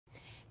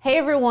Hey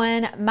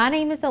everyone, my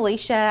name is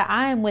Alicia.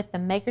 I am with the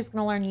Makers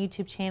Gonna Learn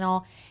YouTube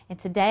channel, and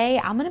today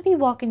I'm going to be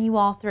walking you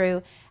all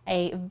through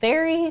a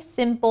very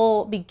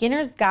simple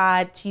beginner's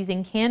guide to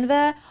using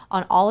Canva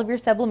on all of your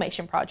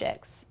sublimation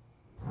projects.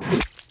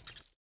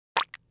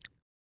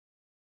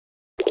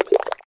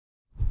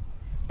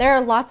 There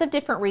are lots of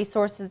different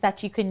resources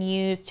that you can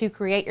use to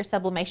create your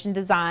sublimation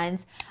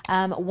designs.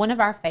 One of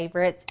our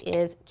favorites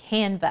is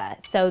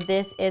Canva. So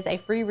this is a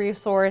free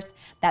resource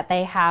that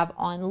they have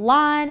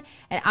online,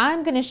 and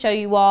I'm going to show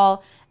you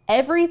all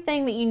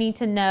everything that you need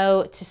to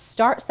know to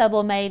start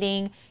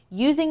sublimating,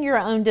 using your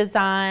own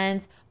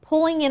designs,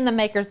 pulling in the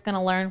Makers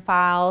Gonna Learn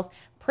files,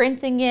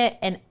 printing it,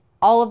 and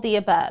all of the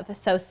above.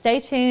 So stay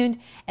tuned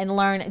and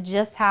learn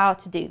just how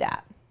to do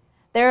that.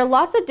 There are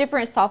lots of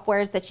different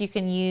softwares that you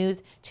can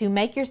use to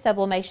make your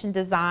sublimation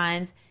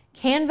designs.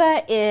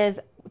 Canva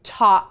is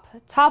top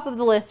of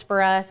the list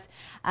for us.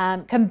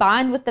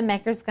 Combined with the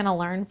Makers Gonna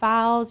Learn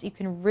files, you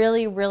can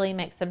really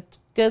make some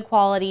good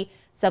quality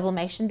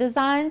sublimation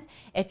designs.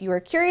 If you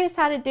are curious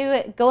how to do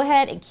it, go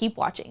ahead and keep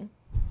watching.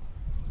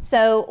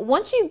 So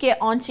once you get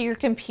onto your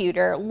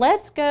computer,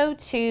 let's go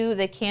to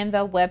the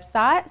Canva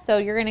website. So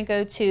you're gonna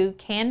go to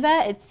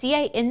Canva, it's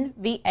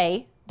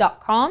canva.com.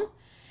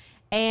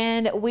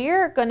 And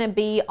we're going to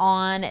be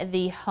on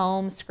the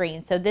home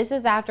screen. So this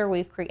is after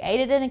we've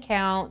created an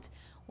account,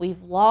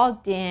 we've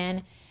logged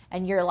in,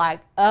 and you're like,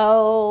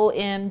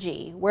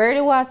 OMG, where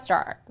do I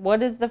start?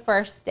 What is the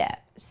first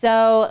step?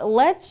 So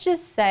let's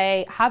just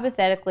say,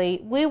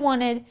 hypothetically, we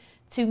wanted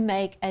to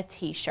make a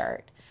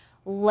t-shirt.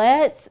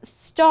 Let's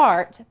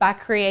start by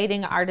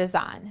creating our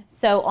design.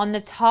 So on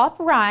the top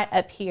right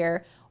up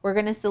here, we're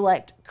going to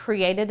select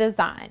Create a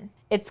Design.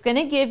 It's going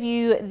to give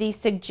you the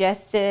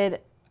suggested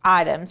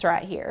items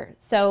right here.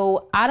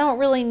 So I don't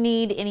really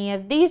need any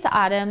of these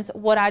items.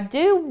 What I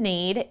do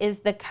need is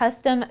the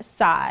custom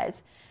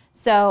size.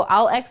 So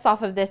I'll X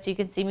off of this so you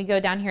can see me go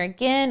down here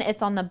again.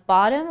 It's on the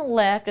bottom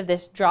left of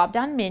this drop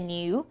down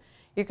menu.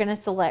 You're going to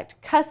select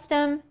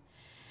custom,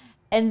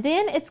 and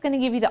then it's going to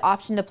give you the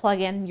option to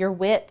plug in your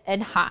width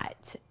and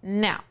height.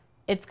 Now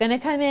it's going to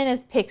come in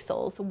as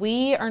pixels.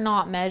 We are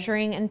not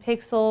measuring in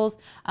pixels.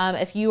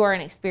 If you are an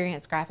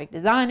experienced graphic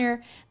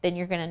designer, then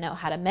you're going to know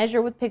how to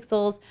measure with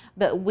pixels,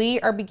 but we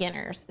are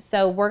beginners.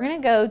 So we're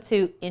going to go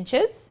to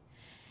inches.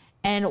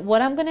 And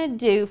what I'm going to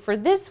do for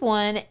this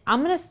one,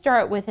 I'm going to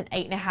start with an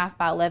 8.5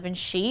 by 11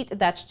 sheet.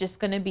 That's just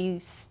going to be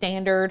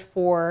standard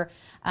for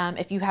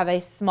if you have a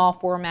small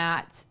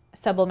format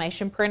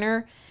sublimation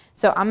printer.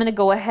 So I'm going to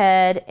go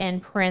ahead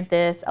and print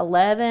this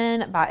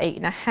 11 by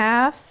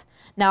 8.5.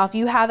 Now, if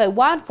you have a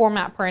wide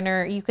format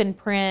printer, you can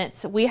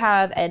print, we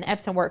have an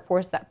Epson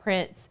Workforce that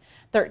prints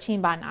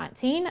 13 by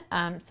 19.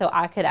 So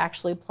I could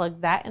actually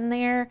plug that in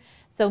there.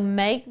 So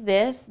make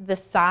this the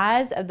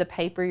size of the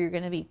paper you're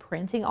going to be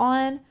printing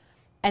on.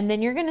 And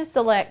then you're going to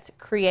select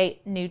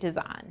Create New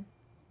Design.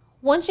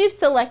 Once you've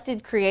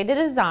selected Create a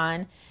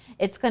Design,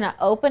 it's going to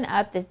open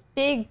up this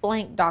big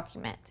blank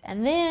document.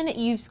 And then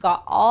you've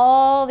got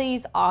all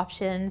these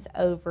options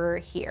over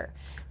here.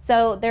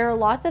 So there are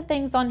lots of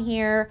things on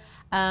here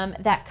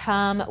that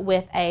come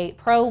with a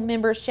pro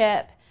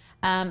membership,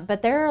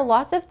 but there are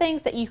lots of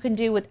things that you can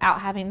do without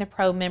having the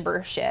pro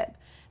membership.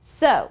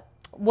 So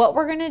what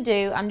we're going to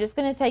do, I'm just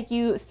going to take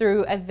you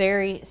through a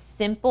very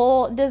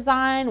simple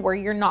design where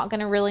you're not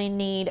going to really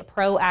need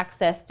pro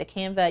access to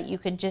Canva. You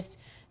can just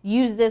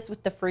use this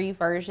with the free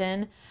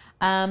version.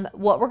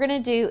 What we're going to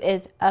do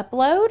is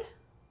upload.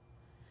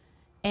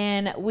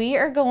 And we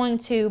are going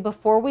to,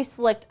 before we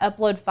select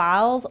upload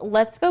files,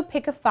 let's go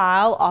pick a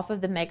file off of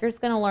the Makers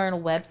Gonna Learn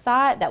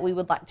website that we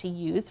would like to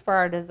use for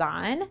our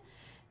design.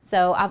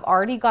 So I've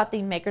already got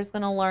the Makers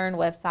Gonna Learn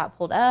website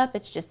pulled up.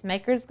 It's just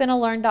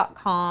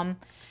makersgonnalearn.com.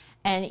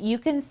 And you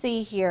can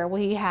see here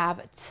we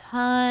have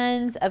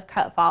tons of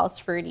cut files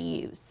for you to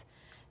use.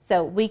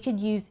 So we could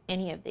use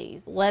any of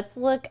these. Let's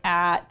look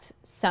at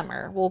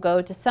summer. We'll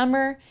go to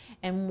summer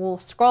and we'll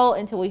scroll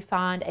until we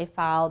find a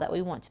file that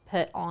we want to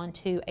put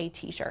onto a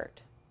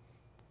t-shirt.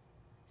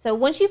 So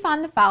once you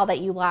find the file that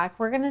you like,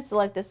 we're going to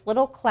select this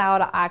little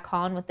cloud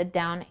icon with the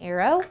down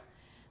arrow.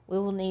 We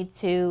will need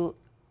to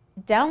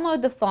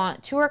download the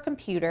font to our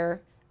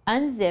computer,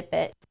 unzip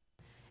it,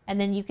 and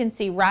then you can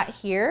see right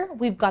here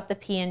we've got the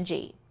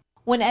PNG.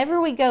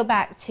 Whenever we go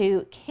back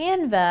to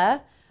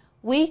Canva,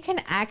 we can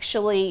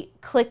actually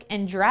click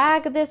and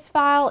drag this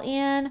file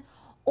in,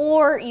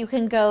 or you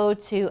can go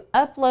to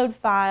upload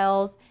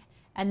files,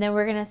 and then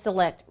we're going to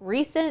select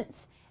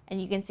recents,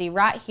 and you can see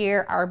right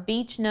here our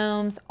beach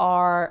gnomes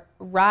are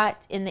right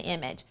in the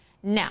image.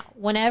 Now,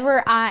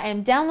 whenever I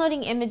am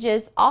downloading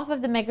images off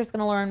of the Makers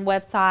Gonna Learn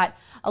website,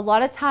 a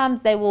lot of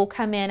times they will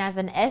come in as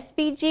an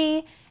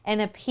SVG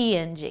and a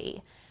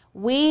PNG.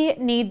 We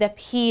need the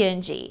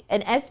PNG.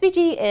 An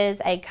SVG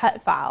is a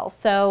cut file,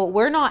 so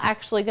we're not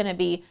actually going to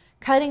be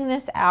cutting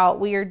this out.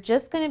 We are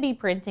just going to be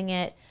printing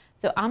it.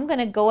 So I'm going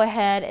to go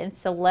ahead and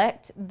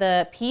select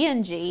the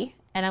PNG,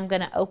 and I'm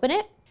going to open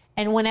it.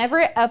 And whenever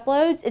it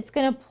uploads, it's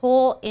going to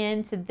pull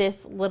into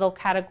this little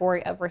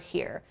category over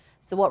here.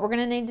 So what we're going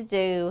to need to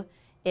do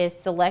is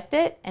select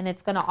it, and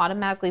it's going to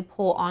automatically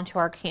pull onto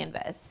our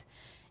canvas.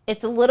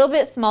 It's a little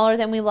bit smaller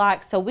than we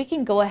like, so we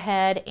can go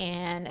ahead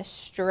and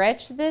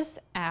stretch this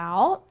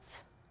out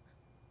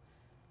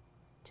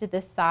to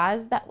the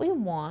size that we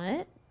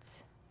want.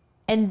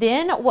 And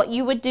then what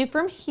you would do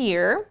from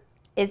here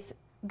is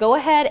go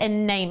ahead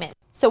and name it.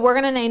 So we're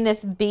going to name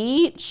this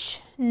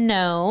Beach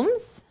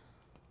Gnomes.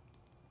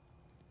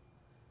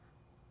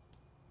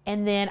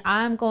 And then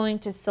I'm going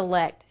to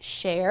select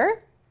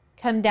Share,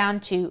 come down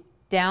to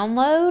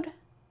Download.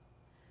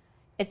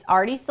 It's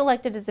already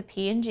selected as a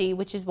PNG,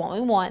 which is what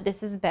we want.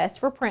 This is best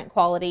for print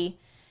quality.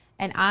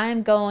 And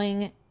I'm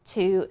going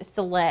to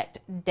select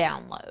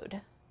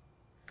Download.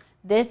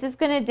 This is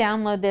going to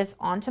download this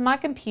onto my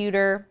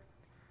computer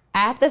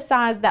at the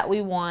size that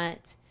we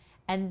want.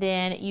 And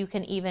then you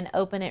can even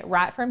open it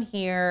right from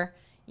here.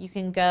 You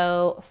can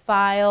go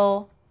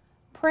File,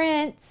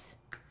 Print,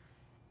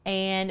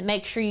 and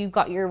make sure you've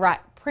got your right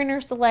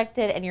printer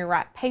selected and your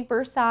right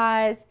paper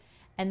size.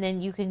 And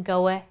then you can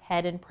go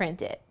ahead and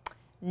print it.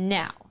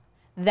 Now,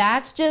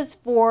 that's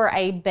just for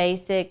a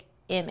basic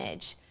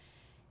image.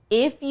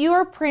 If you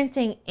are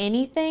printing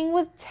anything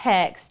with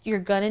text, you're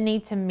going to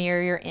need to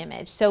mirror your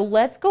image. So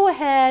let's go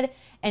ahead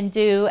and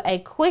do a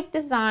quick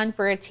design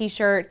for a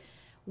t-shirt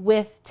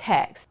with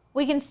text.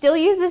 We can still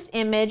use this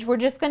image. We're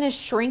just going to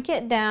shrink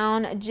it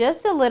down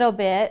just a little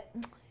bit,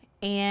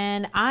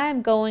 and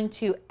I'm going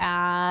to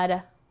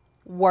add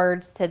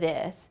words to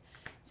this.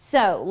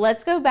 So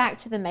let's go back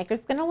to the Maker's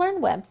Gonna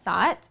Learn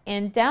website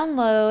and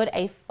download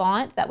a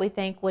font that we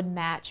think would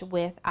match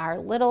with our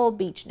little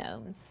beach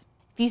gnomes.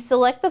 If you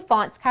select the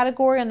fonts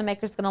category on the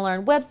Maker's Gonna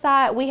Learn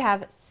website, we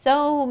have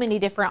so many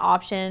different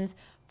options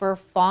for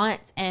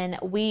fonts, and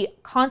we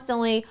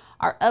constantly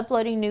are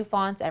uploading new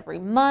fonts every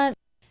month.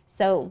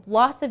 So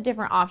lots of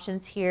different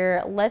options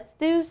here. Let's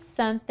do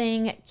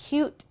something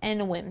cute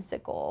and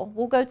whimsical.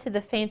 We'll go to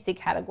the fancy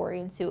category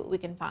and see what we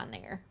can find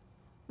there.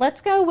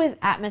 Let's go with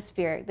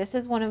Atmospheric. This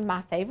is one of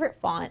my favorite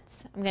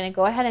fonts. I'm going to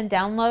go ahead and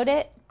download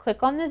it,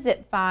 click on the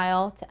zip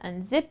file to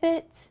unzip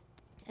it,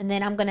 and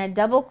then I'm going to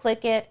double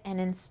click it and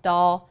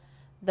install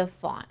the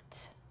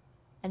font.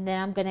 And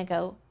then I'm going to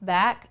go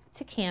back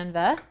to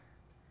Canva,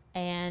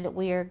 and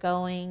we are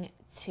going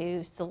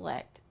to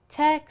select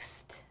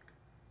text,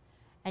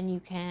 and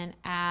you can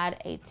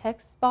add a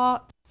text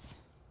box.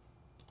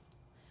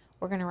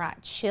 We're going to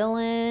write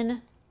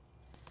chillin'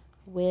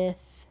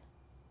 with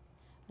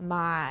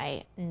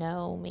my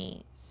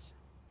gnomies.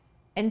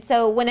 And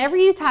so whenever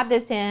you type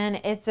this in,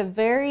 it's a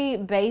very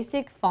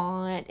basic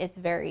font. It's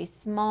very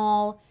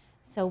small,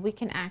 so we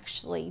can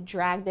actually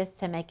drag this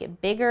to make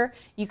it bigger.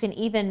 You can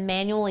even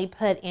manually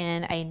put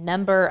in a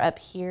number up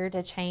here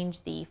to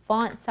change the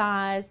font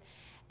size.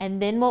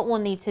 And then what we'll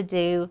need to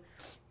do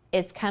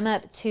is come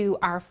up to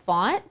our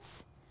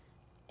fonts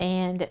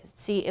and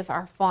see if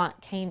our font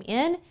came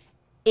in.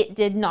 It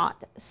did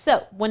not.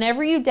 So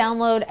whenever you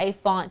download a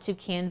font to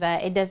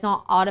Canva, it does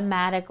not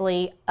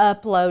automatically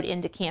upload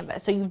into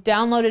Canva. So you've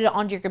downloaded it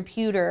onto your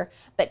computer,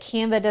 but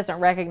Canva doesn't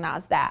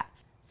recognize that.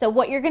 So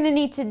what you're going to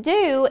need to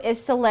do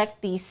is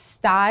select the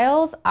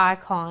Styles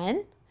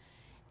icon,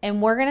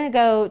 and we're going to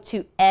go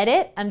to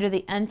Edit under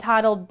the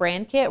Untitled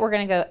Brand Kit. We're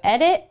going to go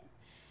Edit,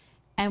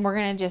 and we're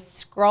going to just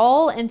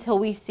scroll until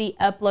we see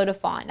Upload a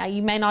Font. Now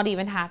you may not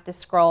even have to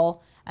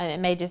scroll.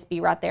 It may just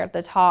be right there at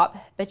the top,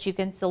 but you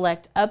can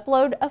select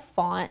Upload a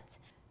Font.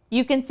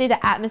 You can see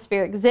the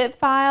Atmospheric zip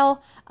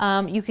file.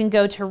 You can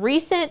go to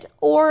Recent,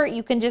 or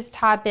you can just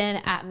type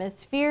in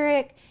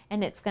Atmospheric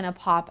and it's going to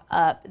pop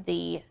up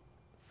the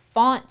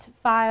font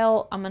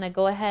file. I'm going to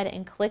go ahead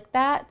and click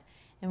that,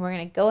 and we're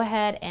going to go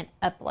ahead and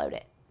upload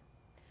it.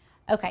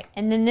 Okay,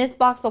 and then this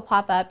box will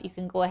pop up. You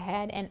can go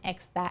ahead and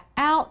X that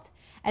out.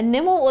 And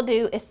then what we'll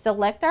do is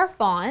select our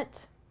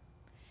font.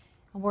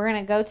 We're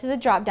going to go to the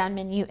drop down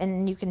menu,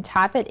 and you can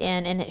type it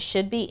in, and it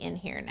should be in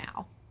here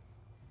now.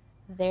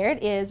 There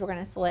it is. We're going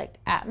to select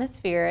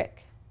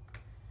Atmospheric,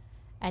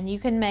 and you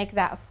can make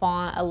that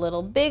font a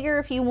little bigger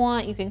if you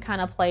want. You can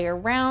kind of play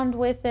around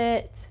with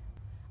it.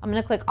 I'm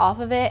going to click off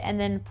of it and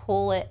then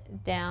pull it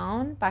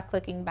down by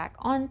clicking back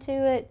onto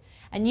it.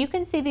 And you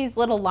can see these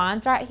little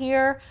lines right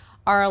here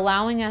are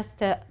allowing us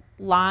to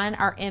line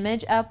our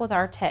image up with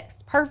our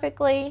text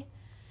perfectly.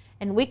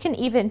 And we can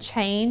even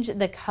change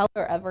the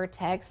color of our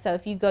text. So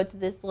if you go to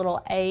this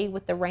little A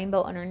with the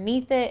rainbow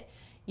underneath it,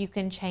 you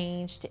can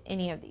change to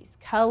any of these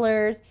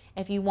colors.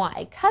 If you want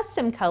a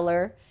custom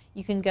color,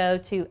 you can go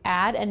to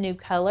Add a New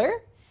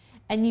Color,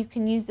 and you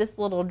can use this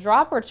little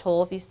dropper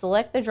tool. If you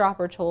select the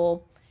dropper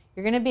tool,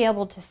 you're going to be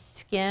able to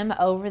skim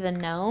over the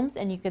gnomes,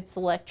 and you could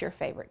select your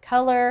favorite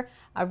color.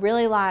 I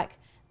really like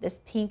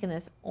this pink and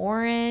this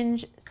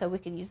orange, so we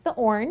could use the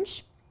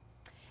orange.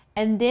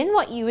 And then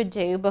what you would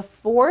do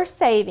before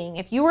saving,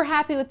 if you were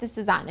happy with this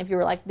design, if you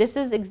were like, this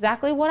is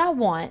exactly what I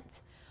want,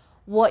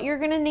 what you're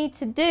going to need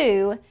to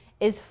do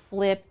is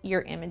flip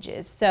your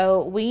images.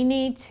 So we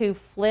need to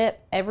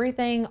flip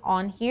everything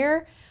on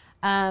here.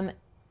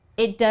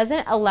 It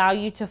doesn't allow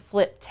you to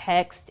flip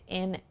text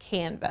in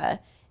Canva.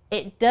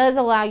 It does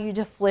allow you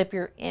to flip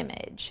your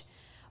image.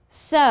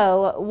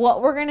 So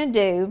what we're gonna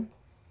do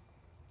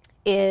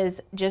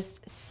is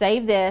just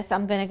save this.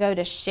 I'm gonna go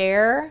to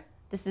share.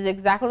 This is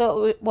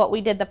exactly what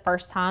we did the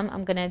first time.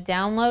 I'm gonna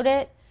download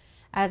it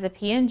as a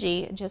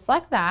PNG, just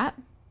like that.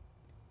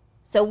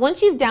 So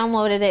once you've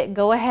downloaded it,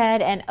 go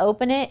ahead and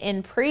open it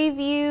in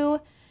preview.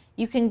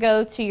 You can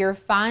go to your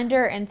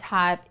Finder and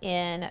type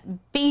in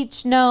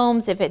beach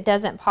gnomes if it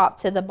doesn't pop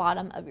to the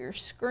bottom of your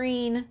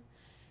screen.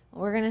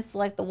 We're gonna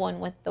select the one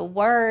with the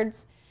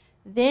words.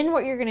 Then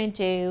what you're gonna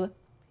do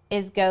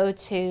is go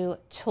to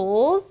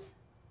Tools,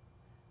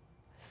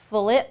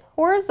 Flip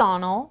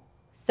Horizontal,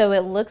 so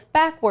it looks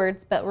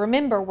backwards, but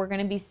remember, we're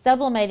gonna be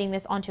sublimating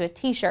this onto a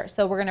t-shirt,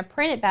 so we're gonna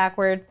print it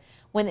backwards.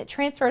 When it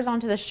transfers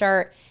onto the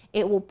shirt,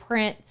 it will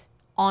print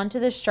onto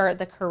the shirt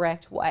the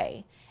correct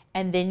way.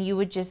 And then you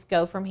would just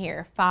go from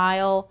here,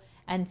 File,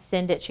 and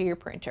send it to your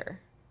printer.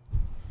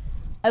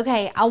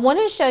 Okay, I want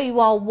to show you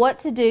all what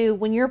to do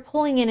when you're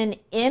pulling in an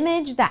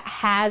image that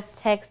has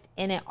text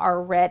in it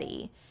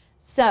already.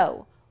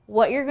 So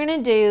what you're going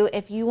to do,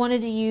 if you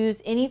wanted to use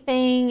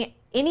anything,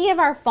 any of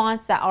our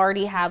fonts that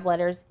already have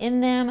letters in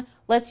them,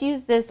 let's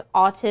use this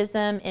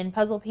Autism in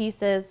Puzzle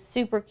Pieces,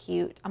 super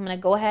cute. I'm going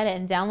to go ahead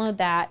and download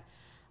that,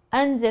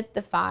 unzip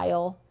the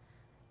file,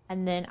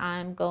 and then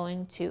I'm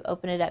going to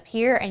open it up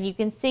here, and you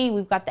can see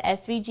we've got the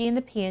SVG and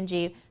the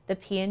PNG. The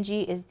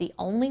PNG is the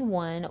only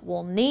one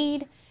we'll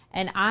need,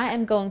 and I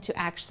am going to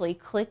actually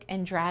click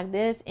and drag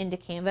this into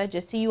Canva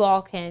just so you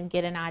all can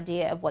get an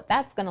idea of what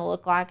that's going to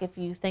look like. If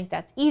you think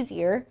that's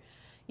easier,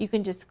 you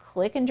can just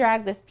click and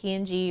drag this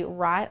PNG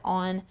right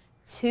on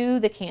to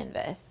the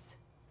canvas.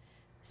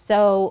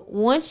 So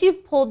once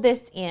you've pulled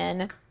this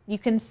in, you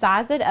can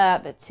size it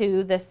up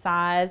to the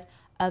size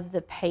of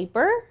the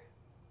paper.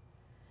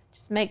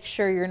 Just make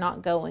sure you're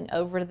not going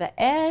over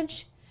the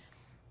edge.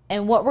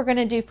 And what we're going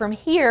to do from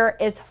here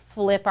is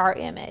flip our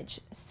image.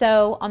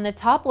 So on the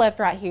top left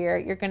right here,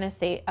 you're going to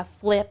see a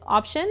flip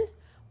option.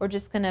 We're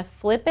just going to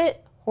flip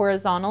it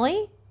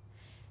horizontally.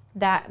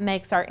 That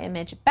makes our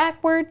image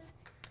backwards.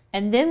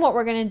 And then what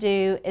we're going to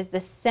do is the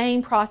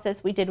same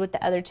process we did with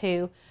the other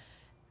two.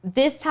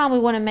 This time we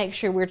want to make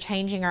sure we're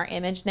changing our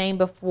image name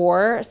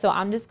before. So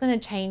I'm just going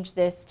to change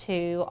this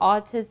to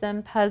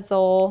Autism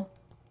Puzzle.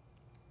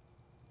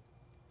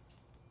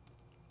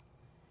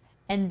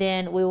 And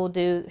then we will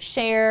do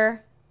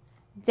share,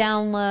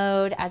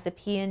 download as a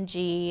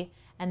PNG,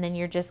 and then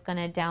you're just going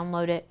to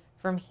download it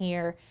from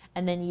here.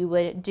 And then you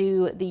would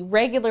do the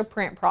regular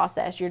print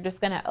process. You're just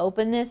going to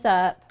open this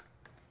up,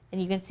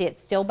 and you can see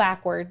it's still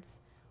backwards.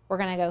 We're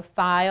going to go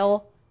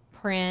File,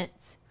 Print,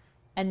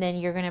 and then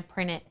you're going to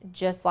print it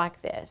just like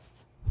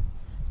this.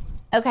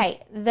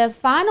 Okay, the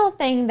final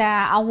thing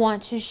that I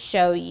want to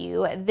show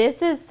you,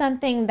 this is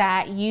something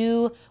that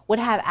you would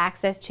have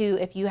access to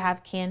if you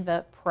have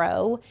Canva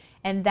Pro,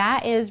 and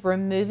that is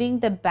removing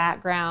the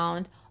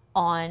background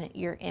on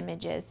your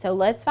images. So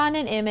let's find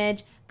an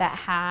image that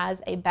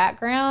has a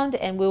background,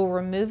 and we'll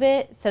remove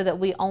it so that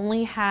we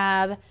only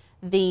have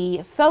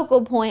the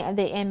focal point of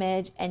the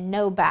image and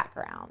no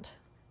background.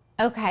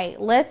 Okay,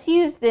 let's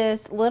use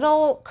this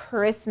little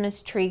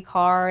Christmas tree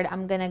card.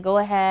 I'm gonna go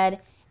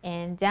ahead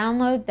and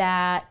download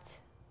that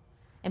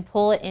and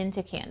pull it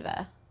into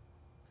Canva.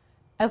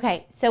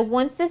 Okay, so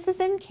once this is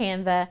in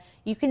Canva,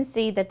 you can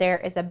see that there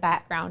is a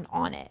background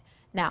on it.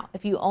 Now,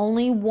 if you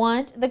only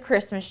want the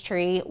Christmas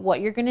tree,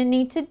 what you're going to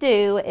need to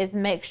do is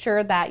make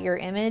sure that your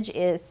image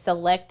is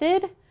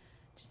selected.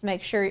 Just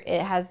make sure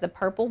it has the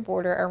purple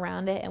border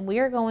around it, and we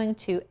are going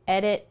to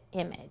edit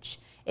image.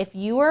 If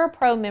you are a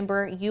pro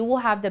member, you will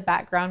have the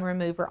background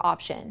remover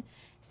option.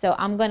 So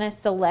I'm going to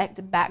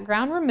select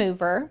background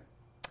remover,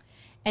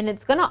 and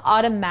it's going to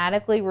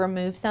automatically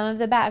remove some of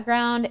the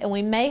background, and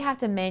we may have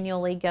to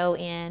manually go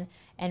in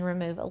and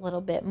remove a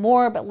little bit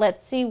more, but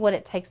let's see what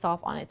it takes off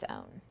on its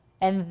own.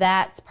 And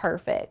that's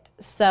perfect.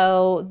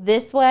 So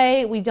this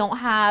way we don't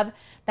have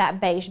that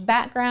beige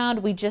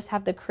background, we just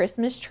have the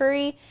Christmas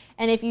tree.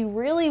 And if you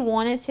really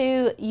wanted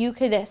to, you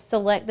could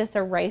select this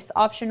erase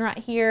option right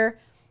here.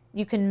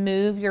 You can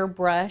move your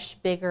brush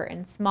bigger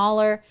and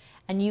smaller,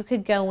 and you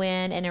could go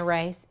in and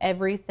erase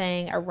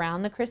everything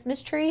around the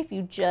Christmas tree if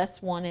you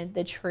just wanted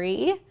the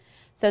tree.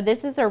 So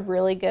this is a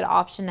really good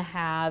option to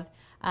have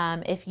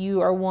if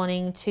you are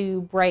wanting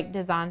to break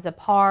designs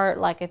apart,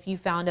 like if you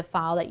found a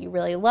file that you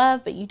really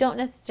love, but you don't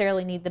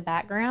necessarily need the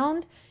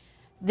background.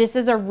 This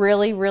is a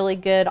really, really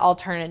good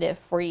alternative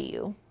for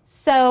you.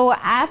 So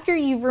after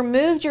you've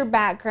removed your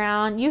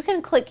background, you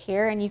can click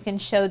here and you can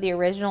show the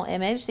original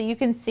image, so you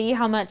can see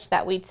how much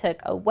that we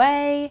took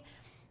away.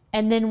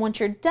 And then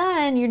once you're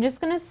done, you're just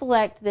going to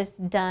select this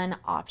done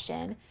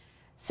option.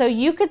 So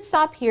you could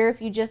stop here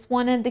if you just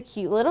wanted the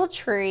cute little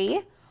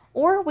tree,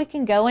 or we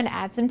can go and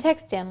add some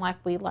text in like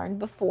we learned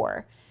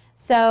before.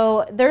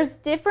 So there's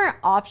different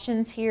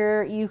options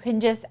here. You can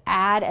just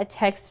add a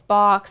text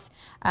box,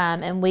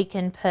 and we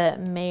can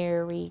put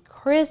Merry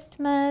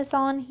Christmas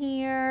on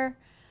here.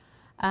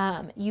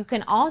 You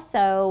can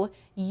also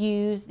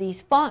use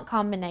these font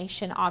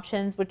combination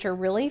options, which are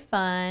really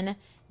fun.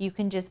 You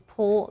can just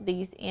pull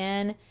these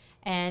in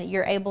and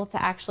you're able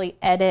to actually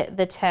edit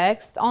the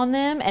text on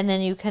them, and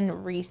then you can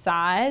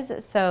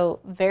resize. So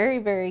very,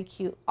 very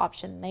cute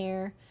option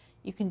there.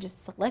 You can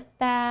just select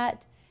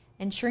that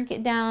and shrink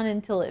it down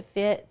until it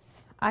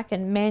fits. I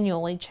can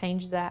manually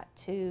change that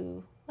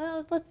to,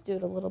 well, let's do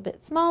it a little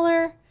bit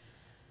smaller.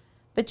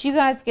 But you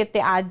guys get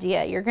the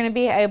idea. You're going to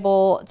be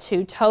able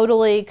to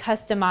totally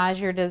customize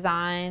your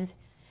designs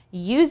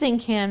using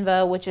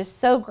Canva, which is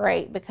so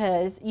great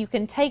because you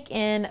can take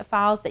in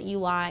files that you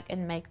like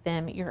and make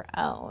them your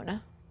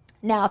own.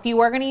 Now, if you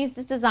were going to use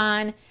this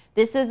design,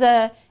 this is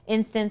a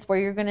instance where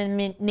you're going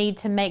to need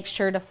to make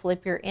sure to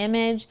flip your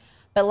image.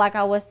 But like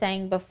I was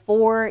saying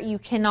before, you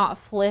cannot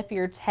flip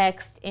your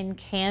text in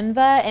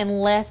Canva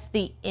unless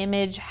the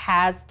image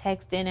has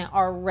text in it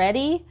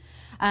already.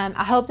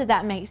 I hope that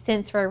that makes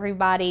sense for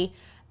everybody.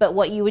 But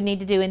what you would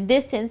need to do in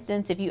this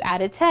instance, if you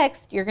added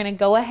text, you're going to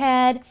go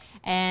ahead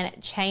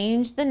and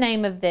change the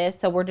name of this.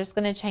 So we're just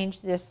going to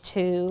change this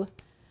to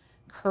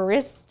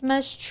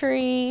Christmas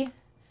tree.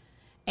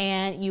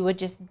 And you would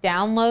just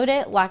download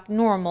it like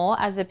normal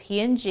as a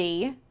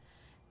PNG.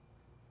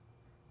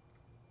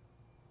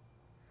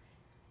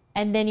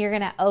 And then you're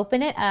going to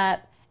open it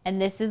up,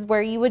 and this is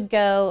where you would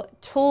go,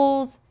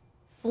 Tools,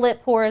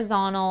 Flip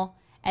Horizontal,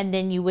 and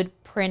then you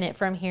would print it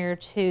from here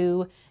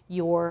to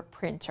your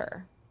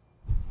printer.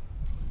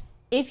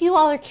 If you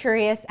all are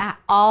curious at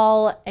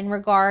all in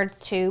regards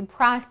to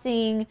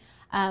pricing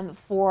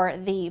for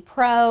the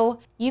Pro,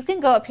 you can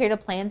go up here to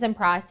Plans and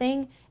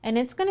Pricing, and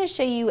it's going to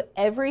show you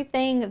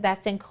everything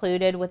that's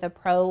included with a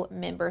Pro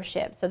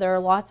membership. So there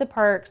are lots of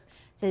perks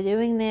to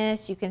doing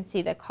this. You can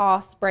see the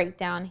cost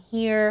breakdown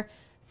here.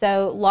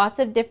 So lots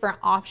of different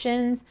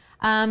options,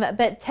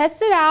 but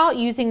test it out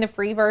using the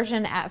free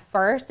version at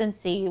first and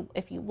see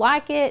if you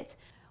like it.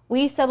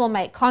 We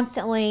sublimate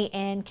constantly,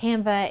 and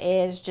Canva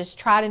is just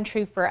tried and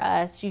true for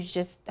us. You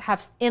just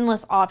have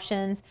endless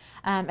options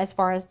as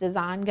far as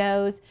design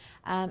goes.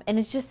 And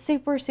it's just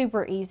super,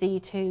 super easy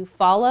to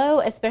follow,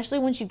 especially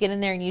once you get in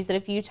there and use it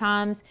a few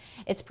times.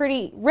 It's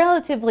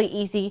relatively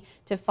easy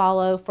to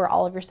follow for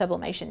all of your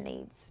sublimation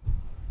needs.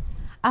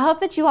 I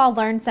hope that you all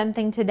learned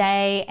something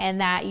today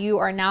and that you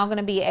are now going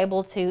to be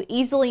able to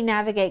easily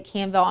navigate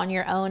Canva on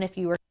your own if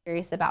you were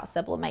curious about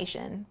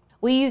sublimation.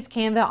 We use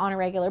Canva on a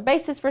regular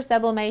basis for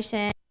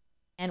sublimation,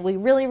 and we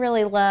really,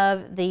 really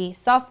love the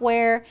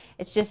software.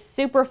 It's just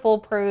super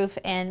foolproof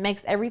and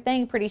makes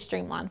everything pretty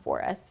streamlined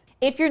for us.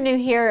 If you're new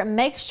here,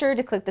 make sure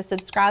to click the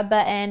subscribe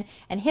button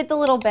and hit the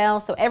little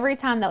bell so every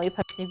time that we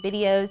post new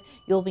videos,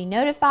 you'll be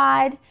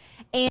notified.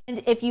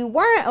 And if you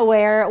weren't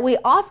aware, we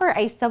offer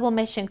a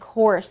sublimation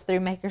course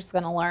through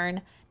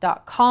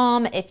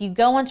makersgonnalearn.com. If you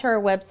go onto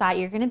our website,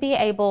 you're going to be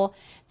able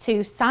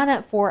to sign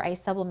up for a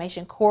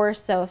sublimation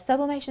course. So if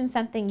sublimation is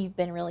something you've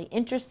been really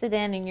interested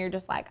in and you're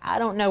just like, I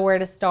don't know where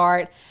to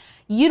start,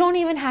 you don't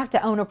even have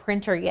to own a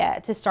printer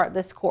yet to start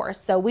this course.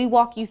 So we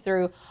walk you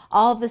through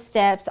all of the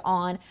steps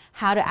on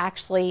how to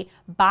actually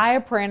buy a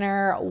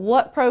printer,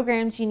 what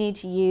programs you need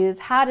to use,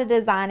 how to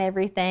design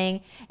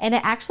everything, and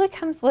it actually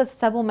comes with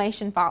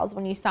sublimation files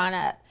when you sign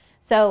up.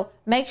 So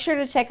make sure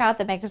to check out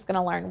the Makers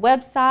Gonna Learn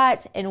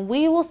website, and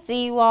we will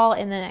see you all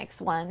in the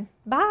next one.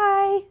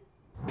 Bye.